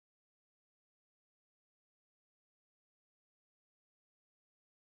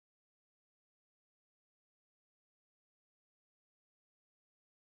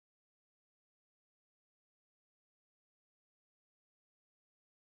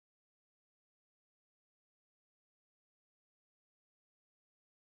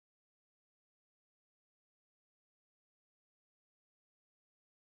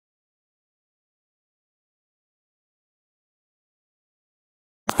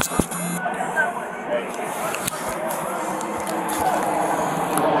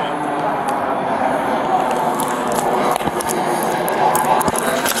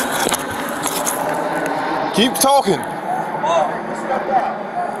Keep talking.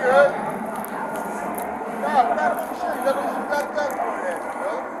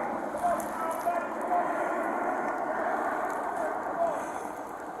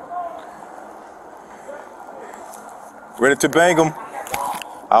 Ready to bang them.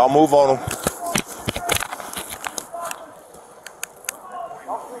 I'll move on them.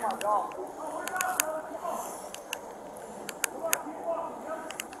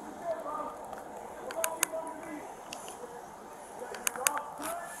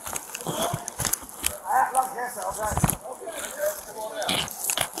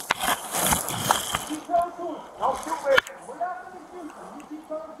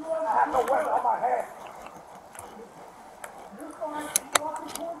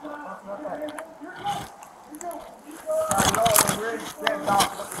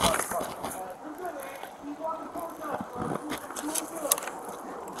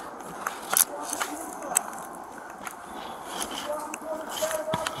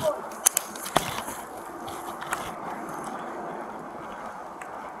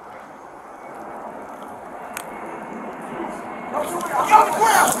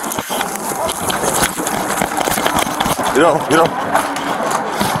 Get on.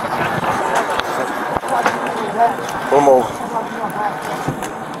 One more.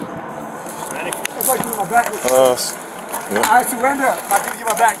 I surrender. I give you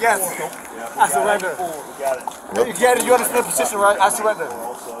my back, yes. I surrender. You get it, you understand the position, right? I surrender.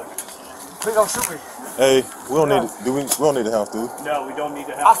 Please don't shoot me. Hey, we don't need it. We don't need the house, dude. No, we don't need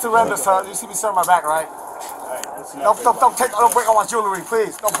the house. I surrender, sir. You see me serving my back, right? Don't break all my jewelry,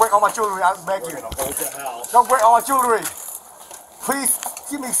 please. Don't break all my jewelry. I beg you. Don't break all my jewelry. Please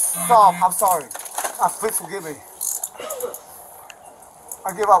give me some. I'm sorry. Please forgive me.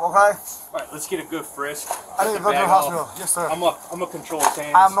 I give up, okay? Alright, let's get a good frisk. I need to go to the hospital. Yes, sir. I'm gonna control his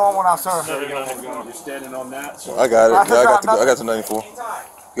hands. I'm normal now, sir. So you're standing on that. So I got it. Yeah, I got the 94.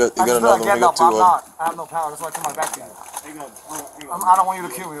 You got another one. I got two of them. I have no power. That's why I took my back to you. I don't want you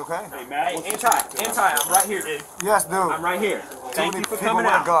to kill me, okay? Hey, Matt. Anti, I'm right here, dude. Yes, dude. I'm right here. Thank you for coming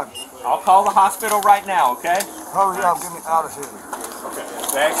out. Gun. I'll call the hospital right now, okay? Hurry up, get me out of here.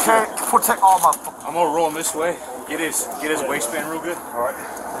 Okay. Protect all my. I'm gonna roll him this way. Get his waistband real good. All right.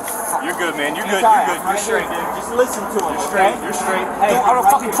 You're good, man. You're good. You're straight, dude. Just listen to him. You're straight. Hey, dude, I'm the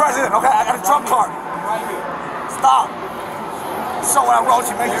fucking president, okay? I got a Trump card. Right here. Stop. So when I wrote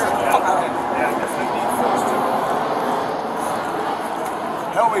you, make sure.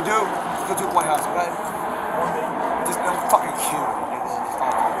 Help me, dude. Go to the White House, okay? Just don't fucking kill me.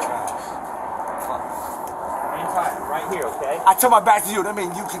 Right here, okay? I turn my back to you. That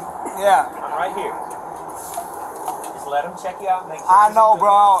means you can. Yeah. I'm right here. Just let him check you out. Make sure I know,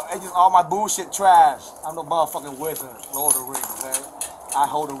 bro. It's just all my bullshit trash. I'm no motherfucking wizard. Lord of the Rings, okay? I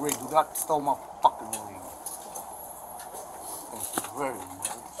hold the ring. Do not steal my fucking ring. Thank you very much.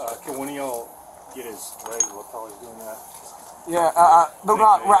 Can one of y'all get his leg? What color is doing that? Yeah. Do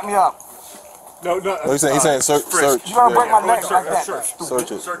not wrap me up. No. He's saying search. You're gonna break my legs like that.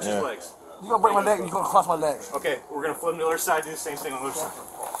 Search it. Search his legs. You're gonna break my leg. You're gonna cross my legs. Okay, we're gonna flip to the other side. Do the same thing on the other side.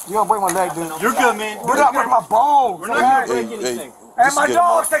 You're gonna break my leg, dude. You're good, man. Do not break my bones. We're not gonna break anything. And my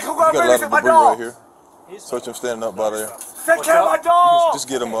dog. Take who gonna bring this? My dog. Right here. Search him standing up by there. Take care of my dog. Just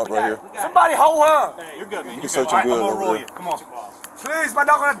get him up right here. Somebody hold her. Hey, you're good, man. You can search him good I'm gonna over roll there. you. Come on. Please, my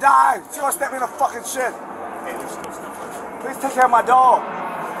dog gonna die. She gonna step me in the fucking shit. Please take care of my dog.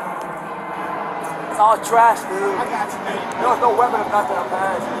 It's all trash, dude. I got you, man. There's no weapon or nothing,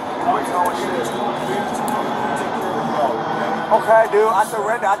 okay? Okay, dude, I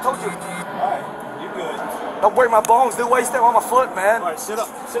surrender. I told you. Alright, you're good. Don't break my bones, dude. Why you step on my foot, man? Alright, sit up.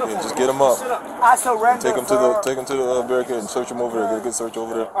 Sit up. Yeah, just get him up. Sit up. I surrender. Take him to the barricade and search him over there. Get a good search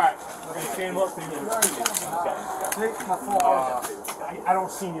over there. Alright, we're gonna chain him up. Take my phone. I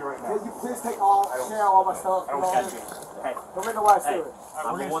don't see you right now. Can you please take all my stuff? I don't catch you. Hey, don't make no way to it.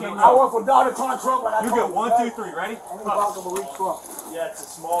 I work for Donald Trump. You good? 1, 2, 3. Ready? Yeah, it's a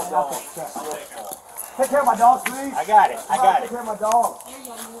small dog. Take care of my dog, please. I got it. Take care of my dog.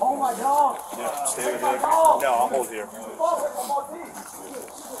 Hold my dog. Yeah, stay with me. No, I'll hold here.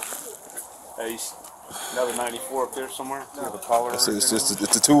 Hey, another 94 up there somewhere. The collar. It's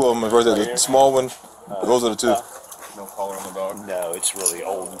the two of them right there. The small one. Those are the two. No collar on the dog. No, it's really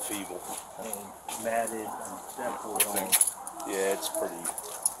old and feeble. Matted and definitely old. Yeah, it's pretty.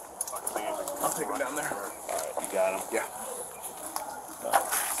 I'll take him down there. Alright, you got him? Yeah.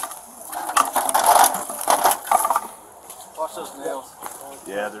 Watch those nails.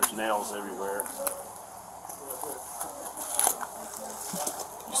 Yeah, there's nails everywhere.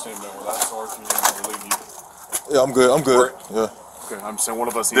 You stand there with that, Sarge, and you relieve you. Yeah, I'm good. I'm good. Yeah. Okay, I'm saying one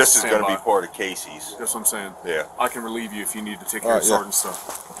of us needs This to is stand going to by. be part of Casey's. That's what I'm saying. Yeah. I can relieve you if you need to take care of Sergeant's stuff.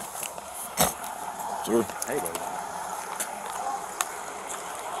 Sure. Hey, buddy.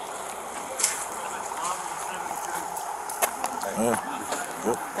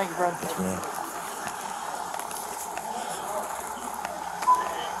 Thank you, brother.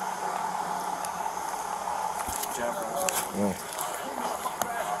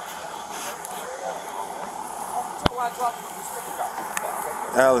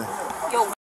 Allie.